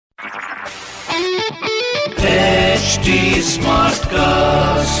HD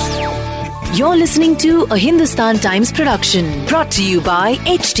Smartcast. You're listening to a Hindustan Times production brought to you by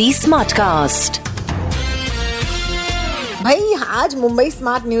HD Smartcast. भाई आज Mumbai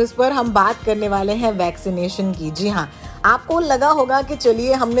smart news पर हम बात करने वाले हैं वैक्सीनेशन की। जी हाँ, आपको लगा होगा कि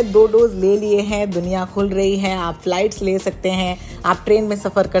चलिए हमने 2 डोज ले लिए हैं, दुनिया खुल रही है, आप फ्लाइट्स ले सकते हैं, आप ट्रेन में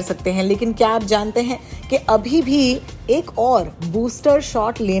सफ़र कर सकते हैं, लेकिन क्या आप जानते हैं कि अभी भी एक और बूस्टर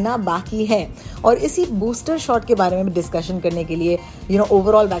शॉट लेना बाकी है। और इसी बूस्टर शॉट के बारे में डिस्कशन करने के लिए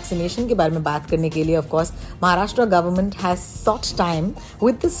ओवरऑल वैक्सीनेशन के बारे में बात करने के लिए of course Maharashtra government has sought time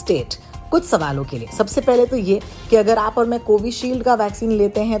with the state कुछ सवालों के लिए। सबसे पहले तो ये कि अगर आप और मैं कोविशील्ड का वैक्सीन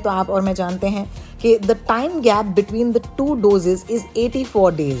लेते हैं तो आप और मैं जानते हैं कि the time gap between the 2 doses is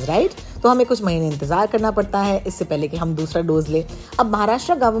 84 days, right? तो हमें कुछ महीने इंतजार करना पड़ता है इससे पहले कि हम दूसरा डोज ले। अब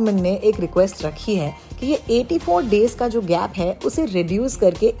महाराष्ट्र गवर्नमेंट ने एक रिक्वेस्ट रखी है कि ये 84 डेज का जो गैप है उसे रिड्यूस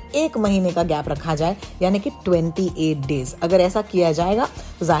करके 1 महीने का गैप रखा जाए, यानी कि 28 डेज। अगर ऐसा किया जाएगा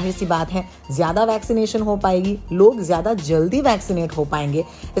तो जाहिर सी बात है ज्यादा वैक्सीनेशन हो पाएगी, लोग ज्यादा जल्दी वैक्सीनेट हो पाएंगे,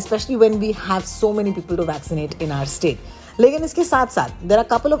 specially when we have so many people to vaccinate in our state. लेकिन इसके साथ साथ there are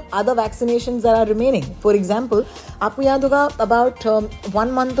couple of other vaccinations that are remaining. For example, आपको याद होगा अबाउट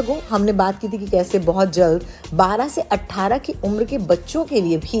 1 मंथ अगो हमने बात की थी कि कैसे बहुत जल्द 12 से 18 की उम्र के बच्चों के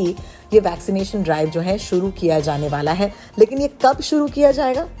लिए भी ये वैक्सीनेशन ड्राइव जो है शुरू किया जाने वाला है। लेकिन ये कब शुरू किया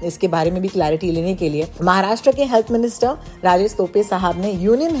जाएगा इसके बारे में भी क्लैरिटी लेने के लिए महाराष्ट्र के हेल्थ मिनिस्टर राजेश टोपे साहब ने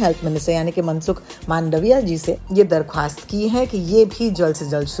यूनियन हेल्थ मिनिस्टर यानी कि मनसुख मांडविया जी से ये दरख्वास्त की है कि ये भी जल्द से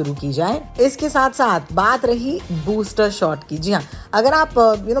जल्द शुरू की जाए। इसके साथ साथ बात रही बूस्टर शॉट की। जी हाँ, अगर आप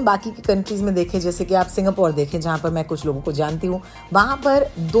बाकी की कंट्रीज में देखें, जैसे कि आप सिंगापुर देखें जहाँ पर मैं कुछ लोगों को जानती हूँ, वहां पर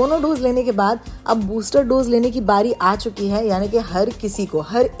दोनों डोज लेने के बाद अब बूस्टर डोज लेने की बारी आ चुकी है, यानी कि हर किसी को,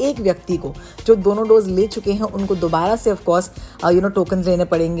 हर एक व्यक्ति को जो दोनों डोज ले चुके हैं उनको दोबारा से ऑफ कोर्स टोकन्स लेने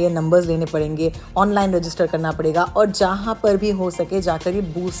पड़ेंगे, नंबर्स लेने पड़ेंगे, ऑनलाइन रजिस्टर करना पड़ेगा और जहां पर भी हो सके जाकर ये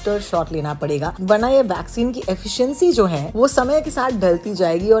बूस्टर शॉट लेना पड़ेगा, वरना ये वैक्सीन की एफिशिएंसी जो है वो समय के साथ ढलती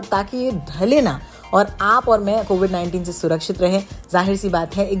जाएगी। और ताकि ये ढले ना और आप और मैं कोविड-19 से सुरक्षित रहे, जाहिर सी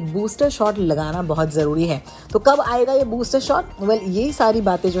बात है एक बूस्टर शॉट लगाना बहुत जरूरी है। तो कब आएगा ये बूस्टर शॉट? वेल, यही सारी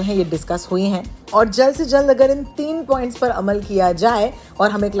बातें जो हैं ये डिस्कस हुई हैं और जल्द से जल्द अगर इन 3 पॉइंट्स पर अमल किया जाए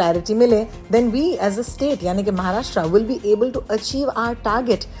और हमें क्लैरिटी मिले, then we as a state यानी कि Maharashtra will be able to achieve our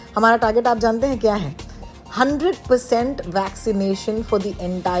target. हमारा टारगेट आप जानते हैं क्या है? 100% vaccination for the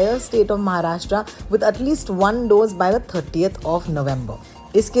entire state of Maharashtra with at least 1 dose by the 30th of November.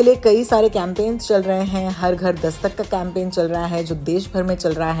 इसके लिए कई सारे कैंपेन्स चल रहे हैं। हर घर दस्तक का कैंपेन चल रहा है जो देश भर में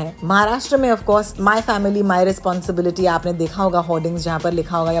चल रहा है। महाराष्ट्र में of course my family my responsibility आपने देखा होगा, होर्डिंग्स जहाँ पर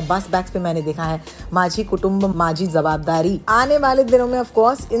लिखा होगा, या बस बैग्स पे मैंने देखा है माझी कुटुंब माझी जवाबदारी। आने वाले दिनों में ऑफ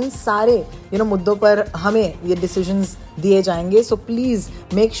कोर्स इन सारे मुद्दों पर हमें ये डिसीजंस दिए जाएंगे। So please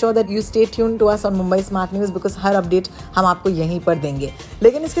make sure that you stay tune to us on Mumbai smart news, because her update हम आपको यहीं पर देंगे।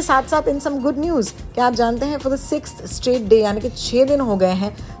 लेकिन इसके साथ साथ इन सम गुड न्यूज, क्या आप जानते हैं for the 6th straight day यानी कि 6 दिन हो गए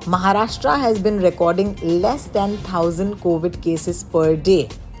हैं Maharashtra has been recording less than 1000 Covid cases per day.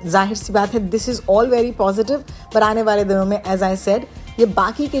 जाहिर सी बात है this is all very positive, पर आने वाले दिनों में एज आई सेड ये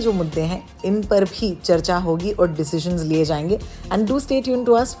बाकी के जो मुद्दे हैं इन पर भी चर्चा होगी और डिसीजंस लिए जाएंगे। And do stay tune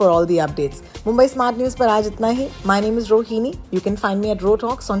to us for all the updates. Mumbai smart news पर आज इतना ही। My name is Rohini. You can find me at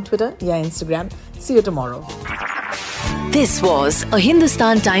रोटॉक्स on Twitter या Instagram. C you tomorrow. This was a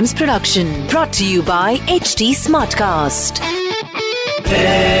Hindustan Times production brought to you by HD Smartcast.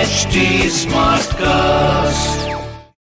 HD Smartcast.